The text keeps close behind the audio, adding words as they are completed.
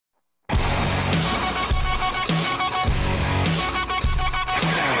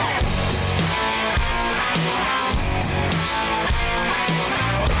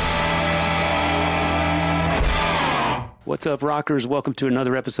What's up, rockers? Welcome to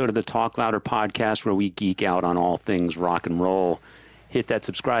another episode of the Talk Louder podcast, where we geek out on all things rock and roll. Hit that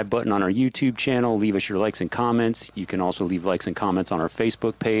subscribe button on our YouTube channel. Leave us your likes and comments. You can also leave likes and comments on our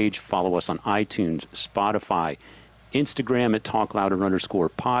Facebook page. Follow us on iTunes, Spotify, Instagram at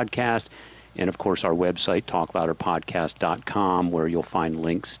TalkLouder_podcast. And, of course, our website, TalkLouderPodcast.com, where you'll find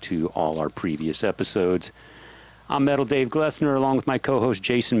links to all our previous episodes. I'm Metal Dave Glessner, along with my co-host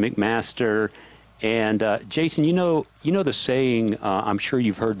Jason McMaster. And Jason, you know the saying, I'm sure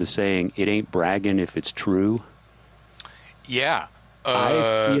you've heard the saying, it ain't bragging if it's true. Yeah.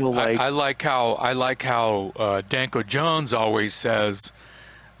 I feel like I like how Danko Jones always says,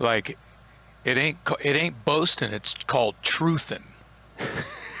 like, it ain't boasting, it's called truthin'.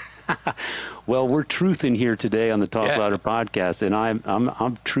 Well, we're truthing here today on the Talk Louder podcast, and I'm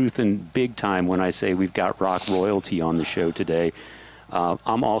truthing big time when I say we've got rock royalty on the show today.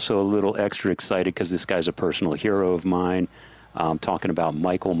 I'm also a little extra excited because this guy's a personal hero of mine. I'm talking about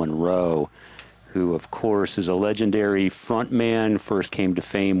Michael Monroe, who, of course, is a legendary frontman. First came to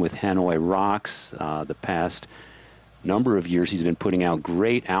fame with Hanoi Rocks. The past number of years, he's been putting out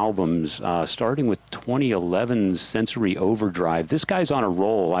great albums, starting with 2011's Sensory Overdrive. This guy's on a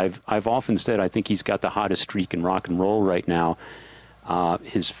roll. I've often said I think he's got the hottest streak in rock and roll right now.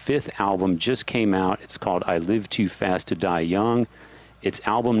 His fifth album just came out. It's called I Live Too Fast to Die Young. It's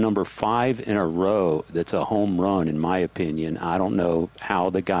album number 5 in a row. That's a home run, in my opinion. I don't know how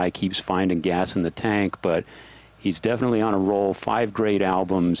the guy keeps finding gas in the tank, but he's definitely on a roll. 5 great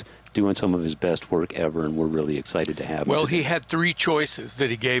albums, doing some of his best work ever, and we're really excited to have him. Well, he had 3 choices that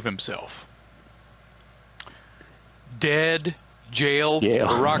he gave himself. Dead, jail,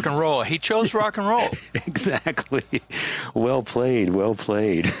 or rock and roll. He chose rock and roll. Exactly. Well played.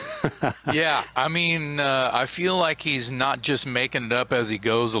 Yeah, I mean, I feel like he's not just making it up as he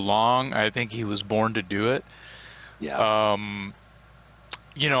goes along. I think he was born to do it. Yeah.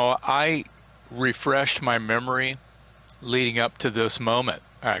 I refreshed my memory leading up to this moment,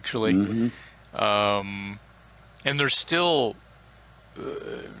 actually. Mm-hmm. And there's still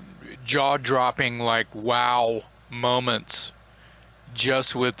jaw-dropping, like, wow moments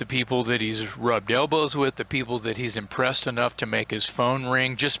just with the people that he's rubbed elbows with, the people that he's impressed enough to make his phone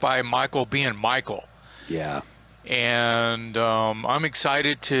ring just by Michael being Michael. Yeah. And I'm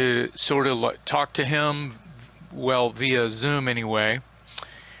excited to sort of talk to him, well, via Zoom anyway.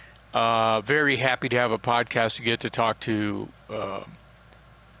 Very happy to have a podcast to get to talk to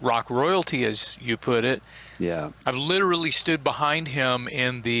rock royalty, as you put it. Yeah. I've literally stood behind him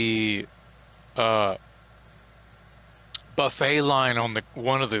in the buffet line on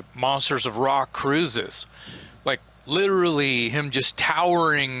one of the Monsters of Rock cruises, like literally him just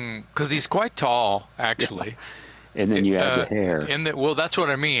towering, because he's quite tall, actually. Yeah. And then you have the hair. Well, that's what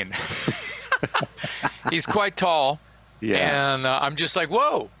I mean. He's quite tall. Yeah. And I'm just like,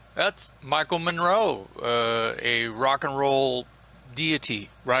 whoa, that's Michael Monroe, a rock and roll deity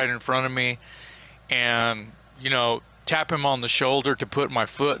right in front of me. And, tap him on the shoulder to put my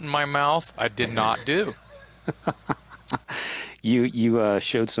foot in my mouth, I did not do. You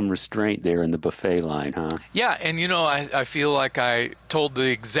showed some restraint there in the buffet line, huh? Yeah, and I feel like I told the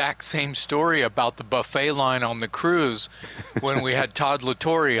exact same story about the buffet line on the cruise when we had Todd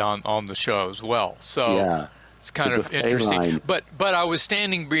LaTorre on the show as well. So yeah, it's kind of interesting. Line. But I was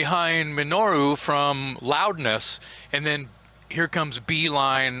standing behind Minoru from Loudness, and then here comes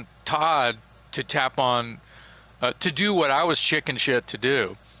Beeline Todd to tap on, to do what I was chicken shit to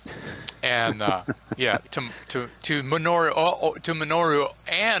do. And to Minoru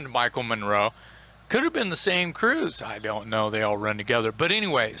and Michael Monroe, could have been the same cruise. I don't know. They all run together. But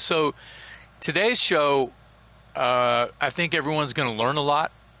anyway, so today's show, I think everyone's going to learn a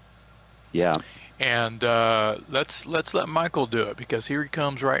lot. Yeah. And let's let Michael do it, because here he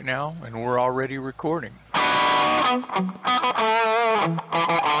comes right now, and we're already recording.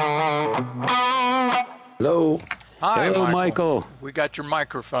 Hello. Hi, Hello, Michael. We got your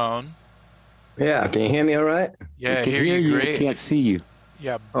microphone. Yeah, can you hear me all right? Yeah, I can hear you great. Can't see you.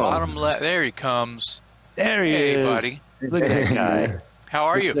 Yeah, bottom left. There he comes. There he Hey, is. buddy. Look at that guy. How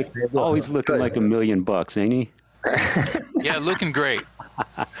are you? Always looking like $1 million, ain't he? Yeah, looking great.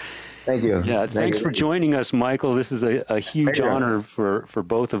 Thank you. Yeah, thanks for joining us, Michael. This is a huge Thank you. honor for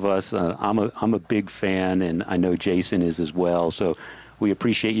both of us. I'm a big fan, and I know Jason is as well. So we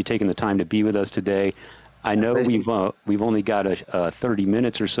appreciate you taking the time to be with us today. I know we've only got 30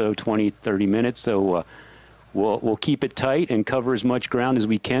 minutes or so, 20, 30 minutes, so we'll keep it tight and cover as much ground as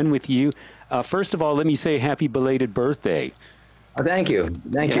we can with you. First of all, let me say happy belated birthday. Oh, thank you.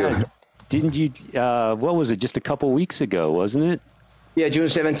 Thank you. Didn't you, what was it, just a couple weeks ago, wasn't it? Yeah, June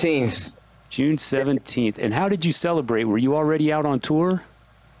 17th. June 17th. And how did you celebrate? Were you already out on tour?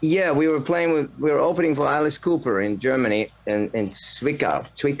 Yeah, we were opening for Alice Cooper in Germany, in Zwickau,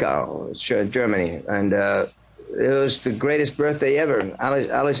 Germany. And it was the greatest birthday ever.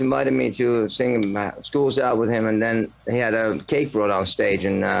 Alice invited me to sing Schools Out with him, and then he had a cake brought on stage,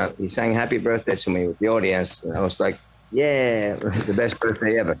 and he sang Happy Birthday to me with the audience. And I was like, yeah, the best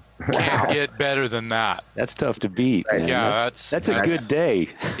birthday ever. Can't get better than that. That's tough to beat. Right. Man. Yeah, that's a good day.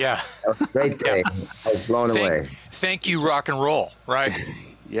 Yeah. That was a great day. I was blown away. Thank you, rock and roll, right?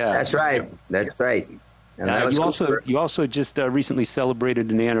 Yeah. That's right. That's right. And Alice Cooper, you also just recently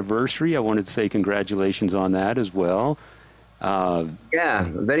celebrated an anniversary. I wanted to say congratulations on that as well. yeah,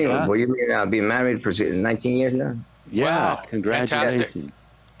 very Yeah. well. You mean been married for 19 years now? Yeah, Wow, congratulations. fantastic.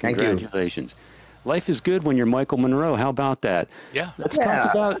 Thank you. Congratulations. Life is good when you're Michael Monroe. How about that? Yeah. Let's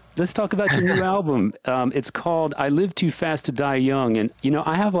Yeah. talk about your new album. It's called "I Live Too Fast to Die Young," and you know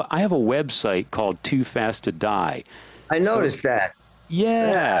I have a website called Too Fast to Die. I noticed that.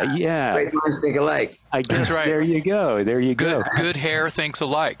 Yeah. Great minds think alike. I guess right. there you go. There you go. Good hair thinks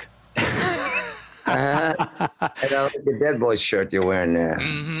alike. And I like the Dead Boys shirt you're wearing there.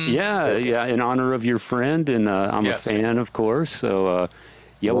 Yeah. In honor of your friend, and I'm Yes. a fan, of course. So,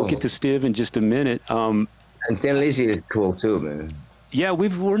 yeah, we'll get to Stiv in just a minute. And Thin Lizzy is cool too, man. Yeah,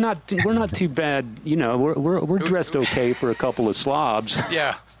 we're not too bad. You know, we're dressed okay for a couple of slobs.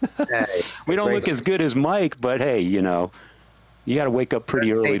 Yeah. Hey, We don't great. look as good as Mike, but hey, you know, you got to wake up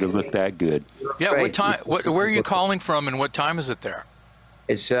pretty early to look that good. Yeah. What Great. time? Where are you calling from, and what time is it there?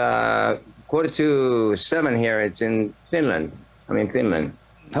 It's 6:45 here. It's in Finland. I'm in Finland.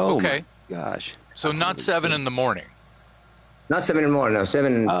 Oh, Okay. my gosh. So not 7 in the morning. Not 7 in the morning, no,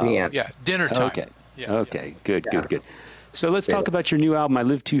 7 p.m. Yeah, dinner time. Okay. Yeah, Okay. Good. So let's talk about your new album, I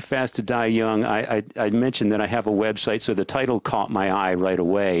Live Too Fast to Die Young. I mentioned that I have a website, so the title caught my eye right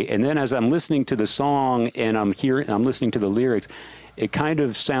away. And then as I'm listening to the song and I'm listening to the lyrics, it kind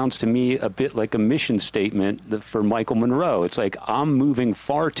of sounds to me a bit like a mission statement for Michael Monroe. It's like, I'm moving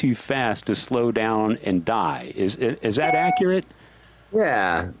far too fast to slow down and die. Is that accurate?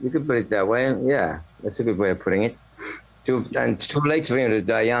 Yeah, you could put it that way. Yeah, that's a good way of putting it. Too late for him to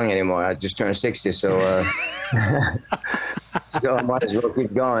die young anymore. I just turned 60, so so I might as well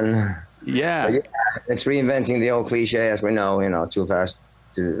keep going. Yeah. But yeah, it's reinventing the old cliche, as we know. You know, too fast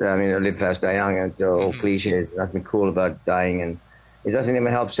live fast, die young. It's the old cliche. Nothing cool about dying, and it doesn't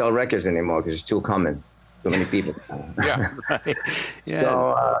even help sell records anymore because it's too common. Too many people. Yeah.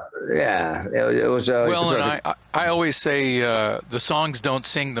 Yeah. So it was. Well, it's a and perfect- I always say the songs don't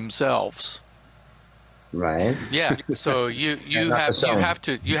sing themselves. right. Yeah. So you not the song. have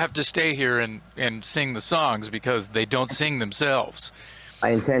to stay here and sing the songs because they don't sing themselves. I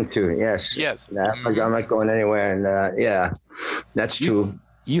intend to. Yes. Yes. Yeah, I'm not going anywhere, and yeah, that's true.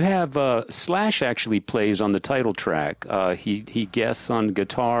 You have Slash actually plays on the title track. He guests on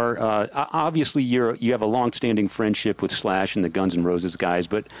guitar. Obviously, you have a long-standing friendship with Slash and the Guns N' Roses guys.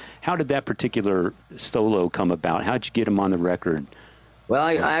 But how did that particular solo come about? How'd you get him on the record? Well,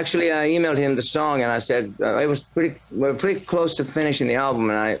 I emailed him the song, and I said we're pretty close to finishing the album,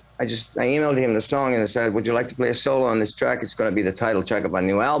 and I emailed him the song and I said, would you like to play a solo on this track? It's going to be the title track of our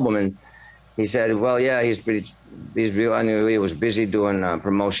new album. And he said, well, yeah, I knew he was busy doing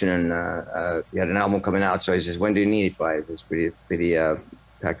promotion, and he had an album coming out. So he says, when do you need it by? It's pretty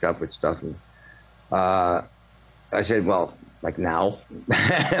packed up with stuff. And I said, well, like now.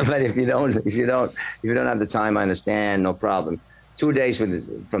 But if you don't have the time, I understand, no problem. 2 days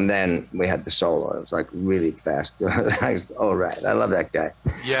from then, we had the solo. It was like really fast. I was, all right, I love that guy.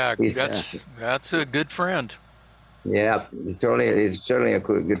 Yeah, that's a good friend. Yeah, he's certainly a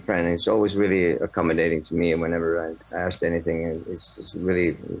good friend. He's always really accommodating to me whenever I asked anything. He's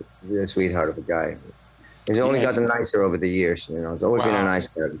really a sweetheart of a guy. He's only gotten nicer over the years. You know, he's always been a nice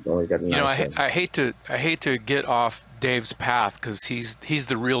guy. He's always gotten nicer. You know, I hate to get off Dave's path because he's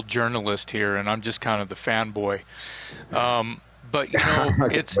the real journalist here, and I'm just kind of the fanboy. But you know,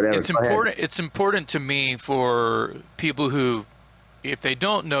 it's important. It's important to me for people who, if they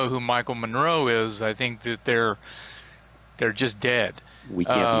don't know who Michael Monroe is, I think that they're just dead. We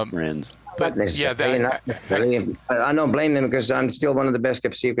can't be friends. But yeah, I don't blame them because I'm still one of the best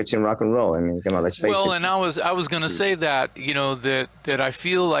kept secrets in rock and roll. I mean, come on, let's face it. Well, and I was going to say that, you know, that I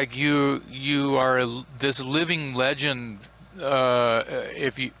feel like you are this living legend.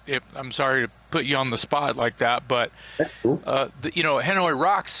 If I'm sorry to put you on the spot like that, but That's cool. you know, Hanoi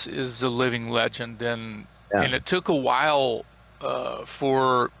Rocks is a living legend, and it took a while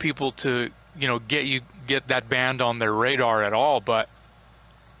for people to, you know, get that band on their radar at all. But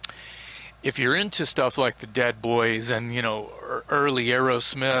if you're into stuff like the Dead Boys and, you know, early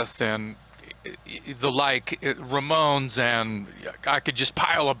Aerosmith and Ramones, and I could just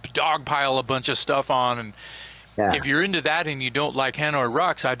pile a bunch of stuff on. And Yeah. if you're into that and you don't like Hanoi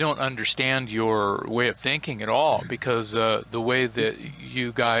Rocks, I don't understand your way of thinking at all, because the way that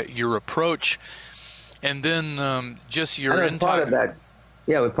you got your approach, and then just your We're part of that.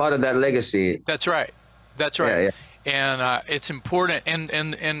 Yeah, we're part of that legacy. That's right. That's right. Yeah, yeah. And it's important,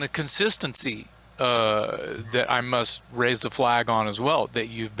 and the consistency that I must raise the flag on as well, that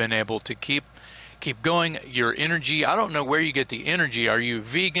you've been able to keep going. Your energy, I don't know where you get the energy. Are you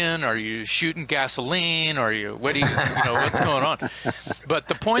vegan? Are you shooting gasoline? Are you, what do you, what's going on? But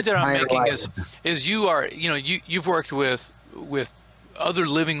the point that I'm making is you are, you've worked with other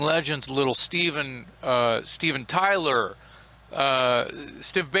living legends, little Steven Tyler,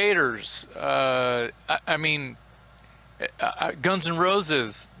 Steve Baders, I mean, Guns N'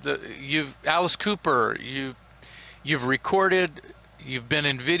 Roses, Alice Cooper, you've recorded, you've been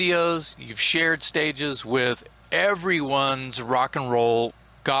in videos, you've shared stages with everyone's rock and roll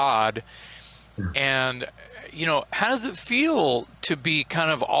god. And how does it feel to be kind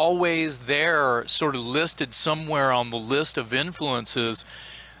of always there, sort of listed somewhere on the list of influences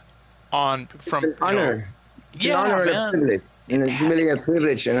from honor. It's yeah, an honor man. and a privilege. And it's really a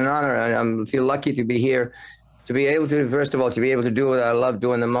privilege and an honor. And I feel lucky to be here, to be able to, first of all, to be able to do what I love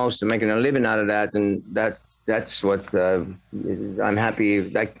doing the most and making a living out of that. And that's what I'm happy.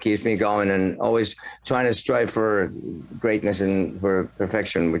 That keeps me going, and always trying to strive for greatness and for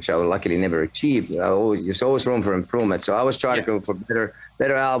perfection, which I will luckily never achieve. There's always room for improvement. So I always try to go for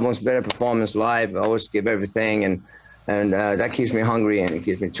better albums, better performance live. I always give everything, and that keeps me hungry and it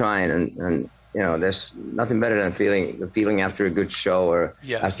keeps me trying. And there's nothing better than the feeling after a good show, or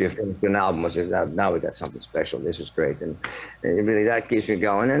after you finish an album, which is now we got something special. This is great, and it really, that keeps me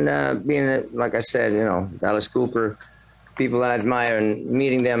going. And being, like I said, Alice Cooper, people I admire, and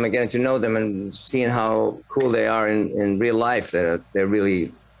meeting them and getting to know them and seeing how cool they are in real life. They're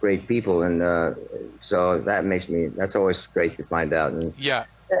really great people, and so that's always great to find out. And yeah,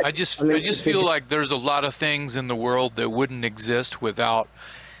 I just feel like there's a lot of things in the world that wouldn't exist without.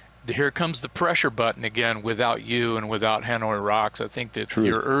 Here comes the pressure button again, without you and without Hanoi Rocks. I think that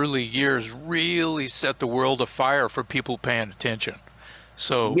your early years really set the world afire for people paying attention.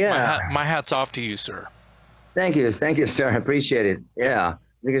 So my hat's off to you, sir. Thank you, sir. I appreciate it. Yeah,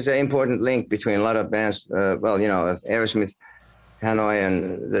 because an important link between a lot of bands. Aerosmith, Hanoi,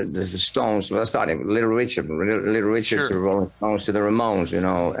 and the Stones. Well, starting with Little Richard, Sure. to the Rolling Stones, to the Ramones,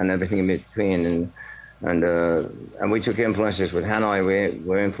 and everything in between. And we took influences with Hanoi. We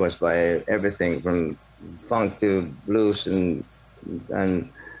were influenced by everything from funk to blues and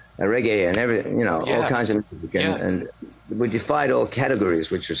reggae and everything, all kinds of music. And we defied all categories,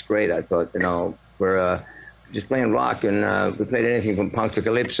 which was great. I thought, we're just playing rock, and we played anything from punk to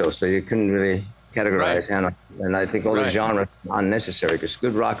calypso, so you couldn't really categorize Hanoi. And I think all the genres are unnecessary, because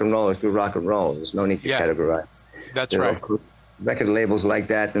good rock and roll is good rock and roll. There's no need to categorize. That's right. Record labels like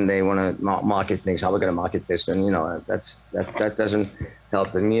that, and they want to market things. How we're going to market this, and that doesn't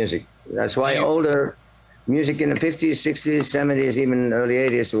help the music. That's why older music in the 50s, 60s, 70s, even early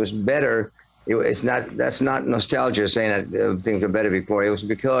 80s was better. That's not nostalgia saying that things were better before. It was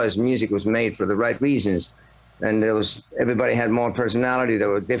because music was made for the right reasons, and everybody had more personality. There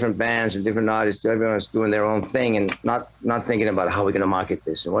were different bands and different artists. Everyone was doing their own thing, and not thinking about how we're going to market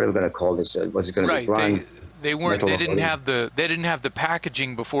this and what are we going to call this. What's it going to be? Grime? They didn't have the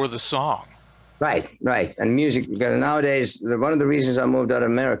packaging before the song. Right. And music, nowadays, one of the reasons I moved out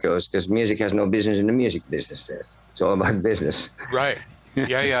of America was because music has no business in the music business. It's all about business. Right.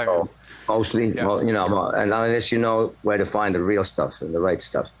 Yeah. So, mostly, and unless you know where to find the real stuff and the right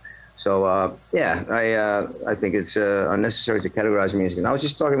stuff. So, I think it's unnecessary to categorize music. And I was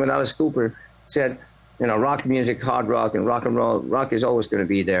just talking with Alice Cooper, said, rock music, hard rock, and roll. Rock is always going to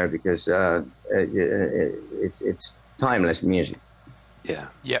be there because it's timeless music. Yeah.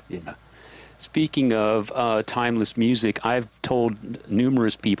 Yep. Yeah. Speaking of timeless music, I've told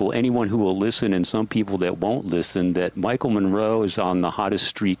numerous people, anyone who will listen and some people that won't listen, that Michael Monroe is on the hottest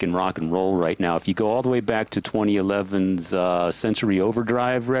streak in rock and roll right now. If you go all the way back to 2011's Sensory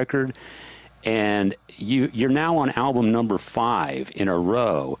Overdrive record, and you're now on album number 5 in a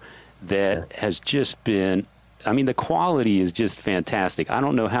row that has just been, the quality is just fantastic. I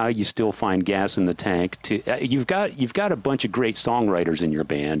don't know how you still find gas in the tank. You've got a bunch of great songwriters in your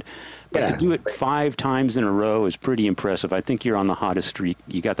band, but to do it 5 times in a row is pretty impressive. I think you're on the hottest streak.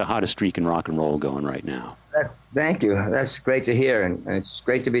 You got the hottest streak in rock and roll going right now. Thank you. That's great to hear, and it's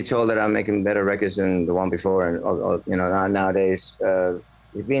great to be told that I'm making better records than the one before. And nowadays,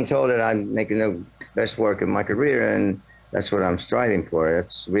 being told that I'm making the best work of my career, and that's what I'm striving for.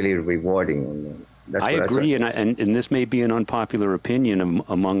 That's really rewarding. And that's I agree, and this may be an unpopular opinion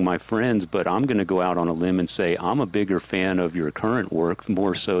among my friends, but I'm going to go out on a limb and say I'm a bigger fan of your current work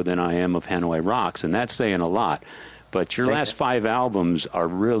more so than I am of Hanoi Rocks, and that's saying a lot. But your last 5 albums are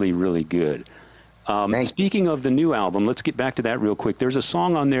really, really good. Speaking of the new album, let's get back to that real quick. There's a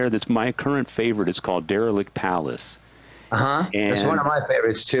song on there that's my current favorite. It's called Derelict Palace. That's one of my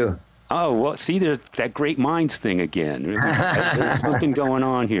favorites too. Oh, well, see, there's that Great Minds thing again. There's something going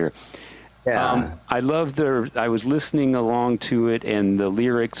on here. Yeah. I love I was listening along to it, and the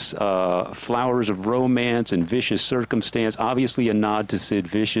lyrics, Flowers of Romance and Vicious Circumstance, obviously a nod to Sid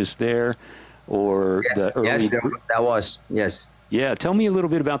Vicious there, or the early... Yes, that was, yes. Yeah, tell me a little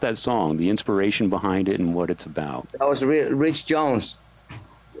bit about that song, the inspiration behind it and what it's about. That was Rich Jones.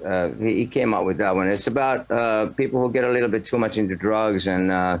 He came up with that one. It's about people who get a little bit too much into drugs,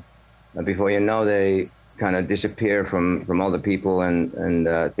 and before you know, they kind of disappear from all the people and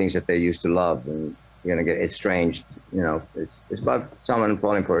things that they used to love, and you're gonna get estranged. You know, it's about someone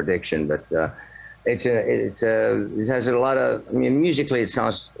falling for addiction, but it has a lot of. I mean, musically, it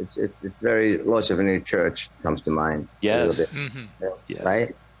sounds it's very Lords of the New Church comes to mind. Yes. A little bit, yeah.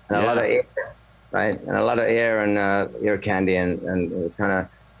 Right. And a lot of air, right, and a lot of air and ear candy, and kind of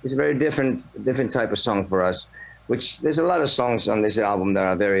it's a very different type of song for us. Which there's a lot of songs on this album that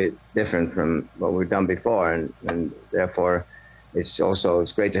are very different from what we've done before, and therefore it's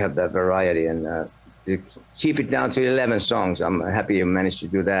great to have that variety and to keep it down to 11 songs. I'm happy you managed to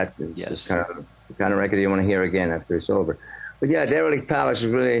do that. It's just kind of the kind of record you want to hear again after it's over. But yeah, Derelict Palace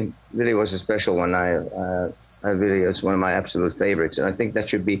really was a special one. It's one of my absolute favorites, and I think that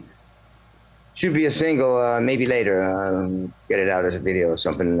should be a single, maybe later. Get it out as a video or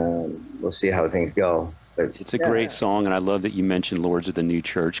something. We'll see how things go. It's a great song, and I love that you mentioned Lords of the New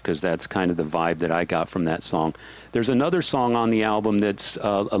Church, because that's kind of the vibe that I got from that song. There's another song on the album that's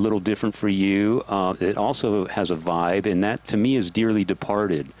a little different for you. It also has a vibe, and that to me is Dearly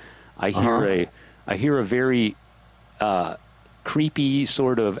Departed. I hear a very creepy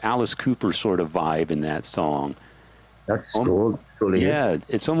sort of Alice Cooper sort of vibe in that song. That's cool. Yeah,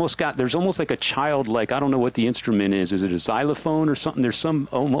 it's there's almost like a childlike, I don't know what the instrument is. Is it a xylophone or something? There's some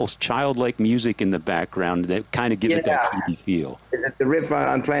almost childlike music in the background that kind of gives it that creepy feel. The riff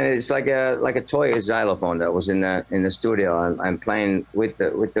I'm playing, it's like a toy xylophone that was in the studio. I'm playing with the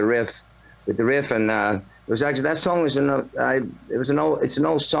riff, and it was actually, that song was it's an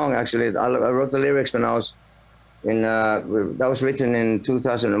old song actually. I wrote the lyrics when I was that was written in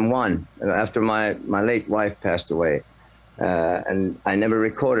 2001 after my late wife passed away. And I never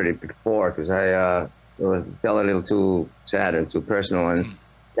recorded it before because it felt a little too sad and too personal.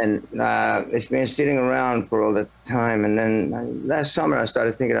 And it's been sitting around for all that time. And then last summer, I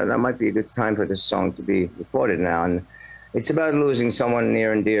started thinking that might be a good time for this song to be recorded now. And it's about losing someone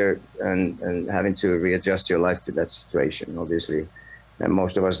near and dear and having to readjust your life to that situation, obviously. And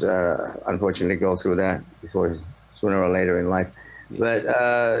most of us, unfortunately, go through that sooner or later in life. But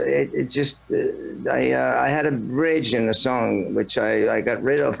I had a bridge in the song which I got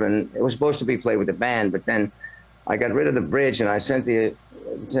rid of, and it was supposed to be played with the band, but then I got rid of the bridge and I sent an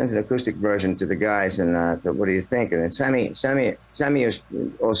acoustic version to the guys, and I thought, what do you think? And then Sammy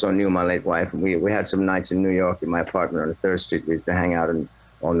also knew my late wife, and we had some nights in New York in my apartment on the 3rd Street. We used to hang out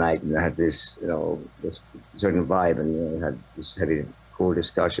all night, and I had this certain vibe, and we had this heavy, cool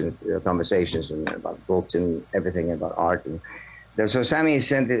discussion, conversations and about books and everything about art. And so Sammy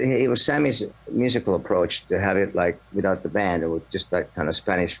it was Sammy's musical approach to have it like without the band, or with just that kind of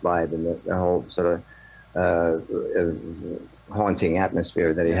Spanish vibe and the whole sort of haunting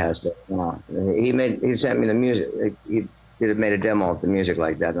atmosphere that he has. He sent me the music. He made a demo of the music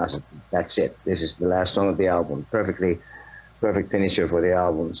like that, and I said, "That's it. This is the last song of the album. Perfect finisher for the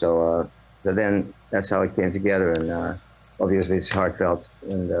album." So then that's how it came together, and obviously it's heartfelt,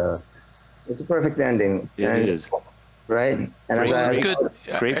 and it's a perfect ending. It is. Right? And it's good.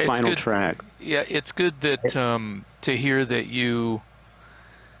 Great it's final good. track. Yeah, it's good that to hear that you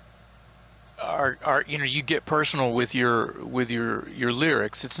are you get personal with your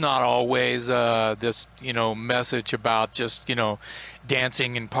lyrics. It's not always this message about just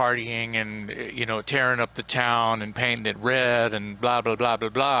dancing and partying and tearing up the town and painting it red and blah blah blah blah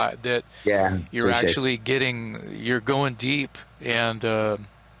blah. That you're actually you're going deep, and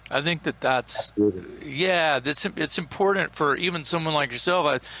I think that's it's important for even someone like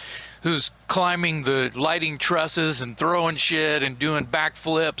yourself who's climbing the lighting trusses and throwing shit and doing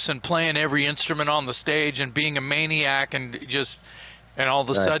backflips and playing every instrument on the stage and being a maniac and all of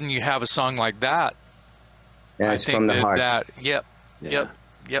a sudden you have a song like that. Yeah, it's from the heart. Yep.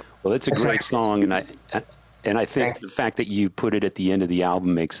 Well, it's a great song, and And I think the fact that you put it at the end of the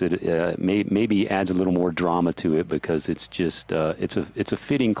album makes it maybe adds a little more drama to it, because it's just it's a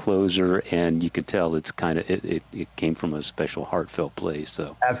fitting closer, and you can tell it's kind of it came from a special heartfelt place.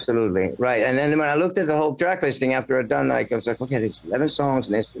 So absolutely right. And then when I looked at the whole track listing after I'd done, like, I was like, okay, there's 11 songs,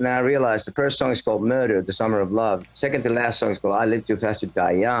 and then I realized the first song is called "Murder," the Summer of Love. Second to last song is called "I Live Too Fast to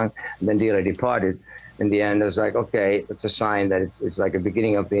Die Young," and then "Dearly Departed." In the end, I was like, okay, it's a sign that it's like a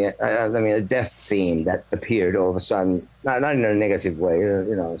beginning of the, a death theme that appeared all of a sudden, not in a negative way.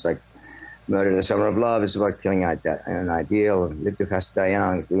 It's like "Murder, the Summer of Love" is about killing an ideal, "Live Too Fast to Die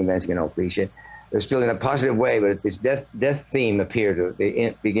Young," reinventing an old cliche. It was still in a positive way, but this death theme appeared at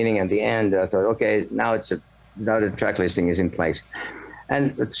the beginning and the end. I thought, okay, now the track listing is in place.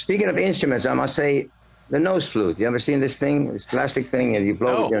 And speaking of instruments, I must say, the nose flute. You ever seen this thing, this plastic thing, and you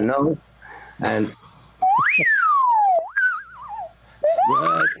blow with your nose? And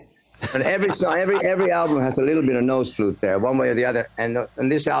and every song, every album has a little bit of nose flute there, one way or the other. And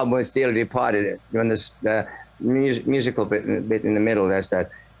this album is Dearly Departed. When this musical bit in the middle, there's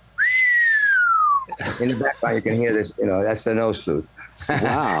that. In the background, you can hear this. That's the nose flute.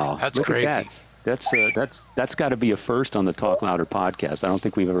 Wow, that's crazy. That's got to be a first on the Talk Louder podcast. I don't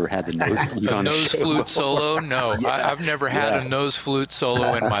think we've ever had the nose flute on the show. Nose flute solo? No, I've never had a nose flute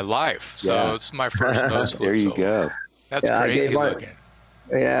solo in my life, so it's my first nose flute. There you solo. go. That's crazy looking.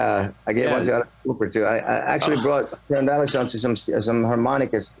 Yeah, I gave one to Alice Cooper too. I actually turned Alice on to some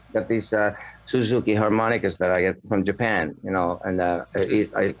harmonicas. Got these Suzuki harmonicas that I get from Japan, and I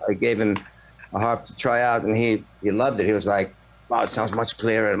gave him a harp to try out, and he loved it. He was like, wow, it sounds much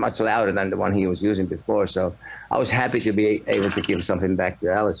clearer and much louder than the one he was using before. So I was happy to be able to give something back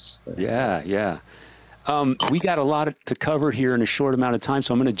to Alice. Yeah. We got a lot to cover here in a short amount of time,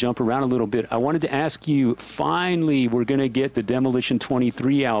 so I'm going to jump around a little bit. I wanted to ask you, finally, we're going to get the Demolition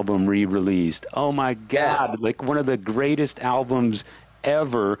 23 album re-released. Oh, my God, like one of the greatest albums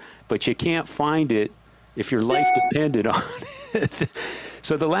ever, but you can't find it if your life depended on it.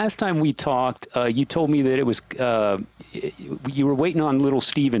 So the last time we talked, you told me that it was you were waiting on Little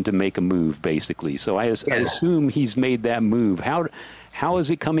Steven to make a move, basically. So I assume he's made that move. How is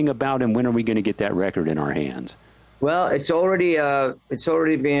it coming about, and when are we going to get that record in our hands? Well, it's already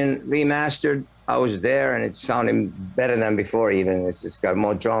been remastered. I was there, and it's sounding better than before. Even it's got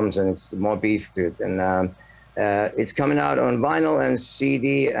more drums and it's more beef to it, and it's coming out on vinyl and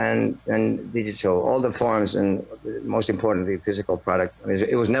CD and digital, all the forms, and most importantly, physical product.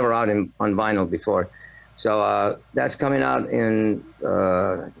 It was never out on vinyl before, so that's coming out in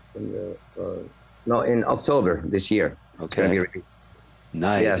October this year. Okay.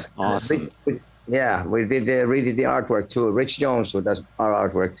 Nice. Yes. Awesome. We redid the artwork too. Rich Jones, who does our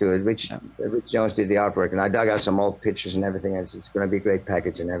artwork too. Rich Jones did the artwork, and I dug out some old pictures and everything. It's going to be a great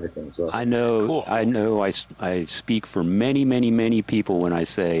package and everything. So I know. Cool. I speak for many, many, many people when I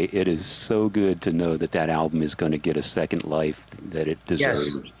say it is so good to know that album is going to get a second life that it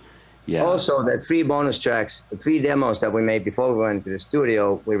deserves. Yes. Yeah. Also, the 3 bonus tracks, the 3 demos that we made before we went into the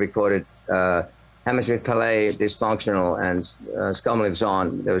studio, we recorded. Hammersmith Palais, Dysfunctional, and Scum Lives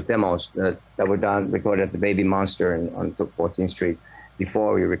On. There was demos that were recorded at the Baby Monster on 14th Street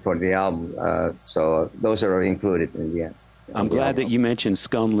before we recorded the album. So those are included in the end. I'm glad that you mentioned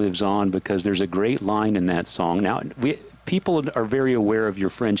Scum Lives On, because there's a great line in that song. Now, people are very aware of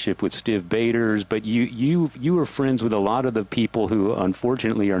your friendship with Stiv Bators, but you were friends with a lot of the people who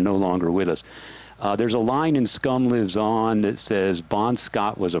unfortunately are no longer with us. There's a line in Scum Lives On that says, Bon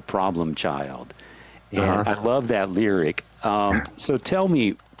Scott was a problem child. And I love that lyric. So tell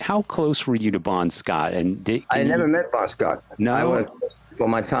me, how close were you to Bon Scott? And I never met Bon Scott. No. For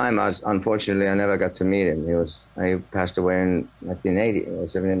my time, unfortunately, I never got to meet him. He passed away in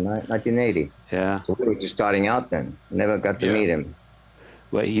 1980. Yeah. So we were just starting out then. Never got to meet him.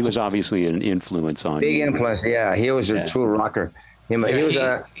 Well, he was obviously an influence on you. Big influence, yeah. He was a true rocker. He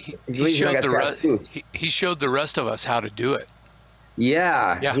showed the rest of us how to do it.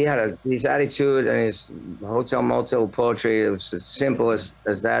 Yeah. He had his attitude and his hotel motel poetry. It was as simple as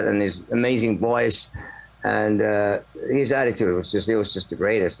that, and his amazing voice, and his attitude was just the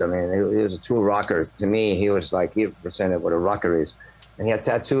greatest. I mean, he was a true rocker. To me, he represented what a rocker is. And he had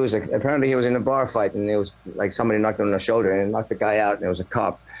tattoos. Apparently, he was in a bar fight, and it was like somebody knocked on the shoulder and knocked the guy out, and it was a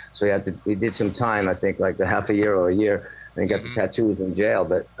cop. So he did some time, I think, like half a year or a year, and he got the tattoos in jail.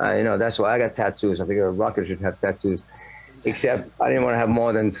 But that's why I got tattoos. I think a rocker should have tattoos. Except I didn't want to have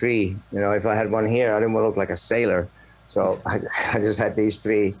more than 3. If I had one here, I didn't want to look like a sailor. So I just had these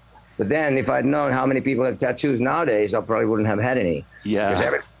 3. But then if I'd known how many people have tattoos nowadays, I probably wouldn't have had any. Yeah.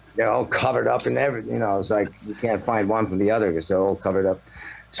 Because they're all covered up and everything. It's like you can't find one from the other because they're all covered up.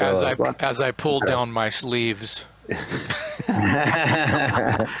 So, as I pulled down my sleeves.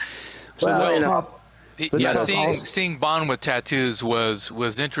 Seeing Bon with tattoos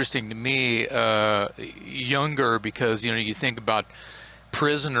was interesting to me. Younger, because you think about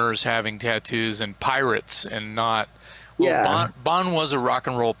prisoners having tattoos and pirates and not. Well, Bon was a rock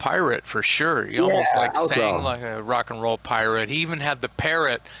and roll pirate for sure. He almost sang like a rock and roll pirate. He even had the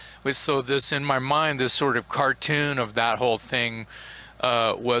parrot. So this, in my mind, this sort of cartoon of that whole thing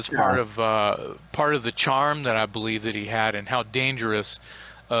was part of the charm that I believe that he had, and how dangerous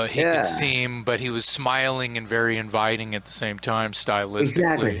he could seem, but he was smiling and very inviting at the same time,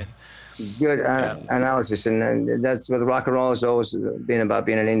 stylistically. Exactly. Good analysis, and that's what rock and roll has always been about: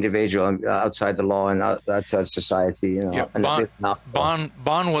 being an individual outside the law and outside society.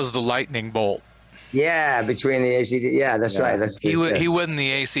 Bon was the lightning bolt. Yeah, between the AC. Yeah, that's right. He wasn't the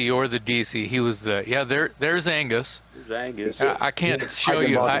AC or the DC. He was the There's Angus. Angus. I can't show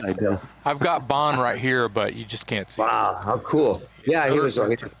you. I've got Bon right here, but you just can't see. Wow, how cool! Yeah, he was.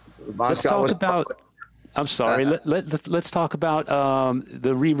 Let's talk about. I'm sorry. Let's talk about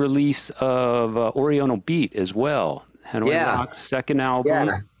the re-release of Oriental Beat as well. Hanoi Rock's second album.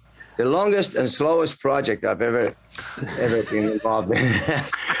 Yeah. The longest and slowest project I've ever been involved in.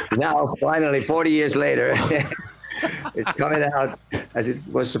 Now, finally, 40 years later, it's coming out as it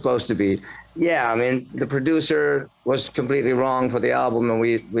was supposed to be. Yeah, I mean, the producer was completely wrong for the album, and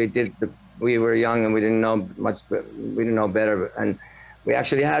we were young and we didn't know much. We didn't know better, and we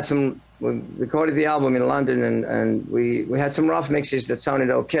actually had we recorded the album in London, and we had some rough mixes that sounded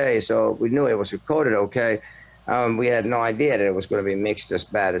okay, so we knew it was recorded okay. We had no idea that it was going to be mixed as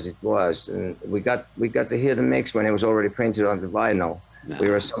bad as it was, and we got to hear the mix when it was already printed on the vinyl. No.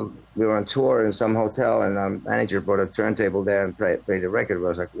 We were on tour in some hotel, and our manager brought a turntable there and played the record. I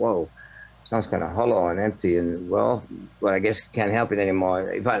was like, whoa, sounds kind of hollow and empty, and well, I guess can't help it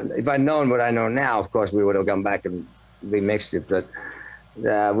anymore. If I'd known what I know now, of course we would have gone back and remixed it, but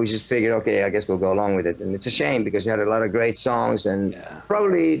we just figured, okay, I guess we'll go along with it. And it's a shame because it had a lot of great songs, and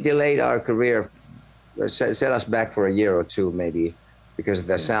probably delayed our career, set us back for a year or two maybe, because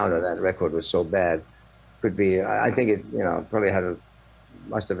the sound of that record was so bad. Could be, I think it, probably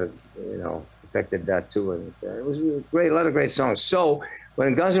must have affected that too. And it was a lot of great songs. So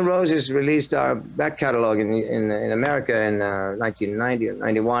when Guns N' Roses released our back catalog in America in 1990 or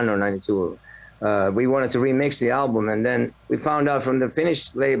 91 or 92, we wanted to remix the album, and then we found out from the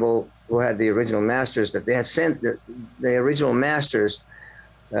Finnish label who had the original masters that they had sent the original masters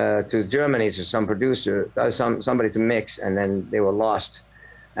to Germany to some producer, somebody to mix, and then they were lost.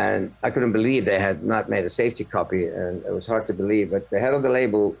 And I couldn't believe they had not made a safety copy, and it was hard to believe. But the head of the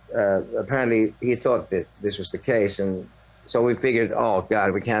label, apparently he thought that this was the case, and so we figured, oh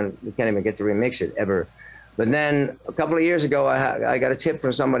God, we can't even get to remix it ever. But then a couple of years ago, I got a tip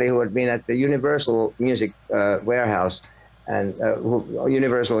from somebody who had been at the Universal Music warehouse, and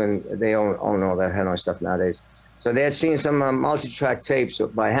Universal, they own all that Hanoi stuff nowadays. So they had seen some multi-track tapes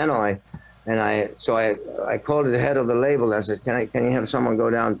by Hanoi, and I called the head of the label. I said, can you have someone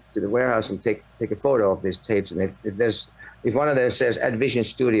go down to the warehouse and take a photo of these tapes? And if one of them says Ad Vision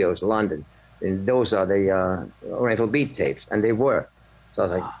Studios, London, then those are the Oriental Beat tapes, and they were. So I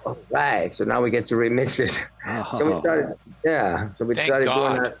was like, all right. So now we get to remix it. Oh. So we started, So we started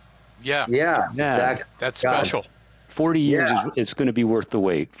doing that. Yeah. Yeah. Exactly. That's special. 40 years, it's going to be worth the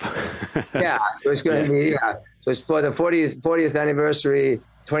wait. Yeah. So it's going to be, So it's for the 40th anniversary,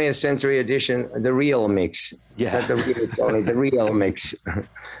 20th century edition, the real mix. Yeah. Not the real mix.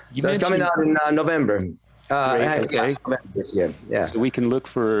 So it's coming out in November. Okay. This year. Yeah. So we can look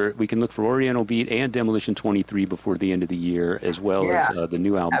for Oriental Beat and Demolition 23 before the end of the year, as well as the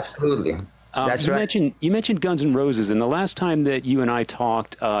new album. Absolutely. That's right. You mentioned Guns N' Roses, and the last time that you and I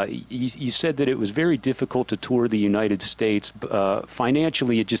talked, you said that it was very difficult to tour the United States.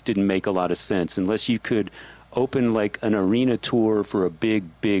 Financially, it just didn't make a lot of sense unless you could open like an arena tour for a big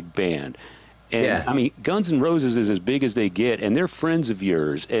band. And I mean, Guns N' Roses is as big as they get, and they're friends of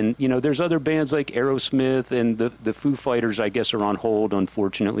yours. And there's other bands like Aerosmith, and the Foo Fighters, I guess, are on hold,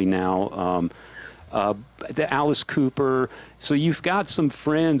 unfortunately now. The Alice Cooper. So you've got some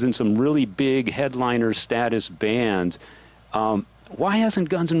friends and some really big headliner status bands. Why hasn't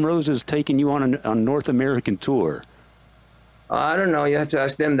Guns N' Roses taken you on a North American tour? I don't know. You have to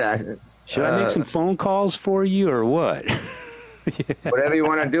ask them that. Should I make some phone calls for you, or what? Whatever you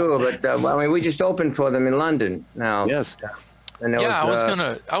want to do, but I mean, we just opened for them in London now. Yes. And I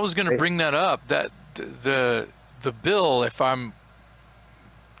was gonna bring that up. That the bill, if I'm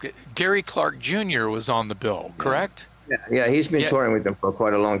Gary Clark Jr. was on the bill, correct? Yeah, he's been touring with them for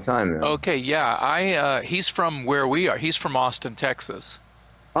quite a long time now. Okay, he's from where we are. He's from Austin, Texas.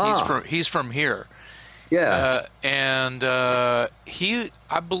 He's from here. Yeah. I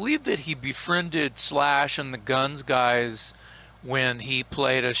believe that he befriended Slash and the Guns guys when he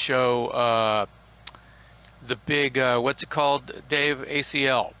played a show, the big, what's it called, Dave?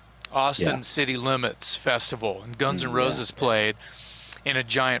 ACL, Austin City Limits Festival, and Guns N' Roses played in a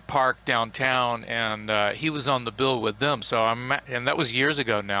giant park downtown, and he was on the bill with them. And that was years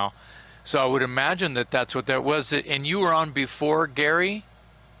ago now. So I would imagine that that's what that was. And you were on before Gary?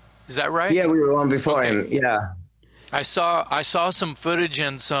 Is that right? Yeah, we were on before him. Yeah. I saw some footage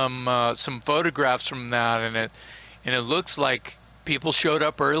and some photographs from that, and it looks like people showed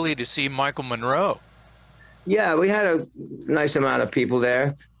up early to see Michael Monroe. Yeah, we had a nice amount of people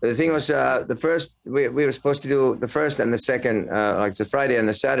there. But the thing was, the first we were supposed to do the first and the second, like the Friday and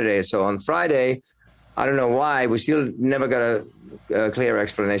the Saturday. So on Friday, I don't know why, we still never got a clear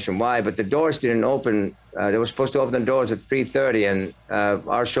explanation why, but the doors didn't open. They were supposed to open the doors at 3:30, and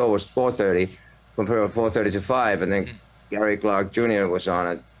our show was 4:30, from 4:30 to 5, and then Gary Clark Jr. was on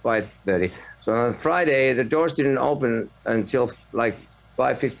at 5:30. So on Friday, the doors didn't open until like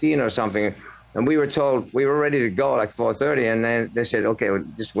 5:15 or something. And we were told we were ready to go like 4:30, and then they said, "Okay, we'll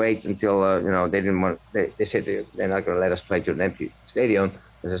just wait until they didn't want." They said they're not going to let us play to an empty stadium.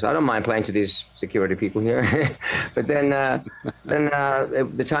 I said, "I don't mind playing to these security people here." But then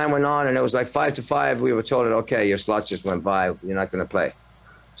the time went on, and it was like 5 to 5. We were told, "Okay, your slot just went by. You're not going to play."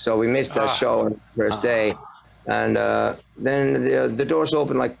 So we missed that show on the first day, and then the doors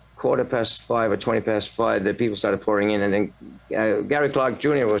opened like 5:15 or 5:20. The people started pouring in, and then Gary Clark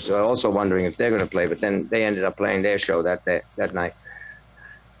Jr. was also wondering if they're going to play, but then they ended up playing their show that night.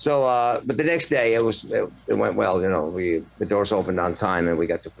 So, but the next day it went well. The doors opened on time, and we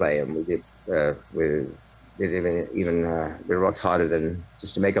got to play, and we rocked harder than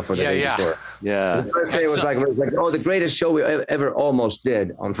just to make up for the day before. Yeah. The first day was like the greatest show we ever almost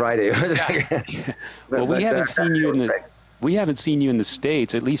did on Friday. Well, we haven't seen you in the. We haven't seen you in the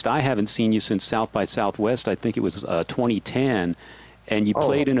States. At least I haven't seen you since South by Southwest. I think it was 2010. And you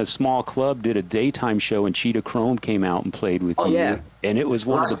played in a small club, did a daytime show, and Cheetah Chrome came out and played with you. Yeah. And it was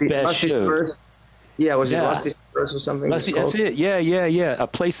one of the best shows. Yeah, was it Rusty Spurs or something? That's it. Yeah. A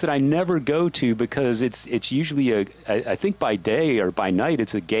place that I never go to because it's usually I think by day or by night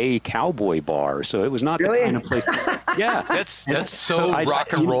it's a gay cowboy bar. So it was not the kind of place. Yeah, that's so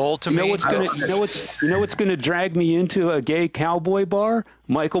rock and roll to me. You know what's gonna drag me into a gay cowboy bar?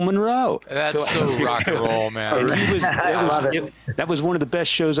 Michael Monroe. That's so rock and roll, man. And that was one of the best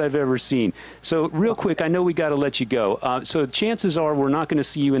shows I've ever seen. So real quick, I know we got to let you go. So chances are we're not going to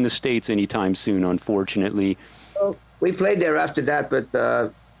see you in the States anytime soon, unfortunately. Well, we played there after that, but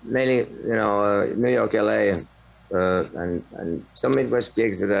mainly, New York, LA, and some Midwest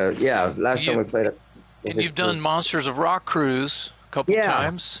gigs. But last time we played it. And you've done Monsters of Rock cruise a couple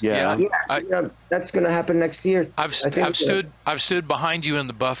times. Yeah. That's going to happen next year. I've stood behind you in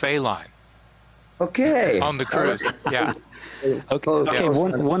the buffet line. Okay. On the cruise. Yeah. Okay.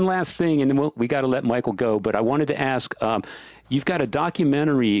 One last thing, and then we got to let Michael go. But I wanted to ask, you've got a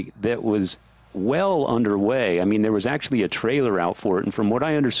documentary that was well underway. I mean, there was actually a trailer out for it, and from what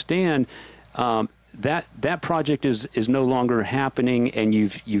I understand, that project is no longer happening, and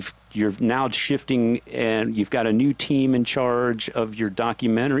you're now shifting, and you've got a new team in charge of your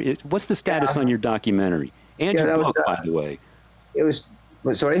documentary. What's the status on your documentary and your book, by the way? It was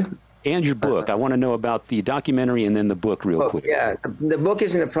sorry. And your book. I want to know about the documentary and then the book real quick. Yeah, the book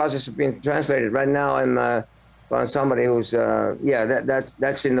is in the process of being translated right now. I'm on somebody who's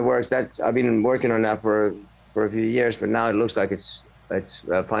that's in the works. I've been working on that for a few years, but now it looks like it's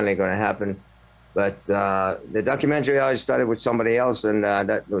finally going to happen. But the documentary I started with somebody else, and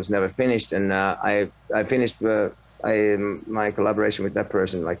that was never finished. And I finished my collaboration with that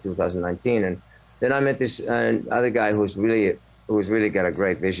person like 2019, and then I met this other guy who's really got a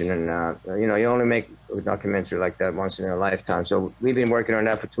great vision. And you only make a documentary like that once in a lifetime. So we've been working on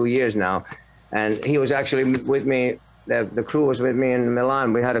that for 2 years now, and he was actually with me. The crew was with me in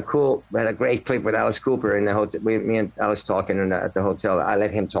Milan. We had a great clip with Alice Cooper in the hotel. Me and Alice talking at the hotel. I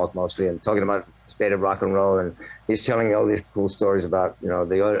let him talk mostly and talking about the state of rock and roll. And he's telling me all these cool stories about,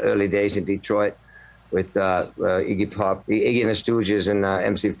 the early days in Detroit with Iggy Pop, Iggy and the Stooges and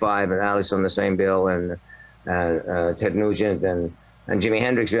MC5 and Alice on the same bill, and Ted Nugent and Jimi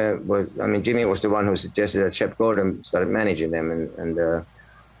Hendrix Jimmy was the one who suggested that Shep Gordon started managing them, and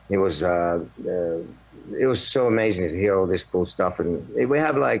it was so amazing to hear all this cool stuff. And we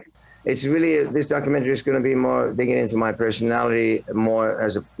have it's really, this documentary is going to be more digging into my personality more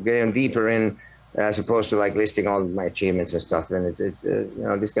getting deeper in as opposed to like listing all my achievements and stuff. And it's you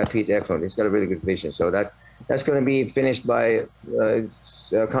know, this guy Pete Eklund, he's got a really good vision. So that's going to be finished by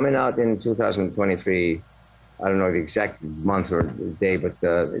coming out in 2023. I don't know the exact month or day, but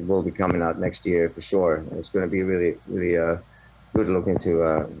it will be coming out next year for sure. And it's going to be really, really good look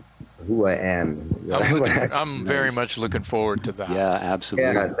into who I am. I'm very much looking forward to that. Yeah,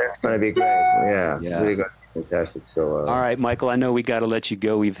 absolutely. Yeah, that's going to be great. Yeah, really good. Fantastic. So, all right, Michael, I know we got to let you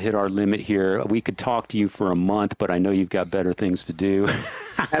go. We've hit our limit here. We could talk to you for a month, but I know you've got better things to do.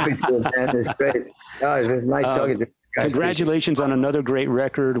 Happy to, man. It's great. Oh, it's nice talking to you guys. Congratulations on another great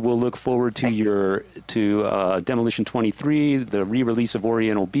record. We'll look forward to Demolition 23, the re-release of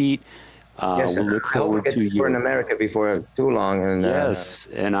Oriental Beat. Yes, we'll look forward to you. We're in America before too long. And, yes,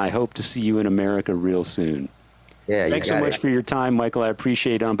 and I hope to see you in America real soon. Yeah, thanks so much for your time, Michael. I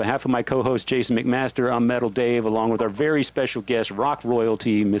appreciate it. On behalf of my co-host, Jason McMaster, I'm Metal Dave, along with our very special guest, rock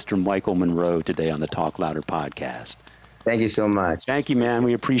royalty, Mr. Michael Monroe, today on the Talk Louder podcast. Thank you so much. Thank you, man.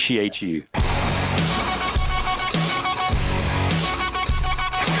 We appreciate you.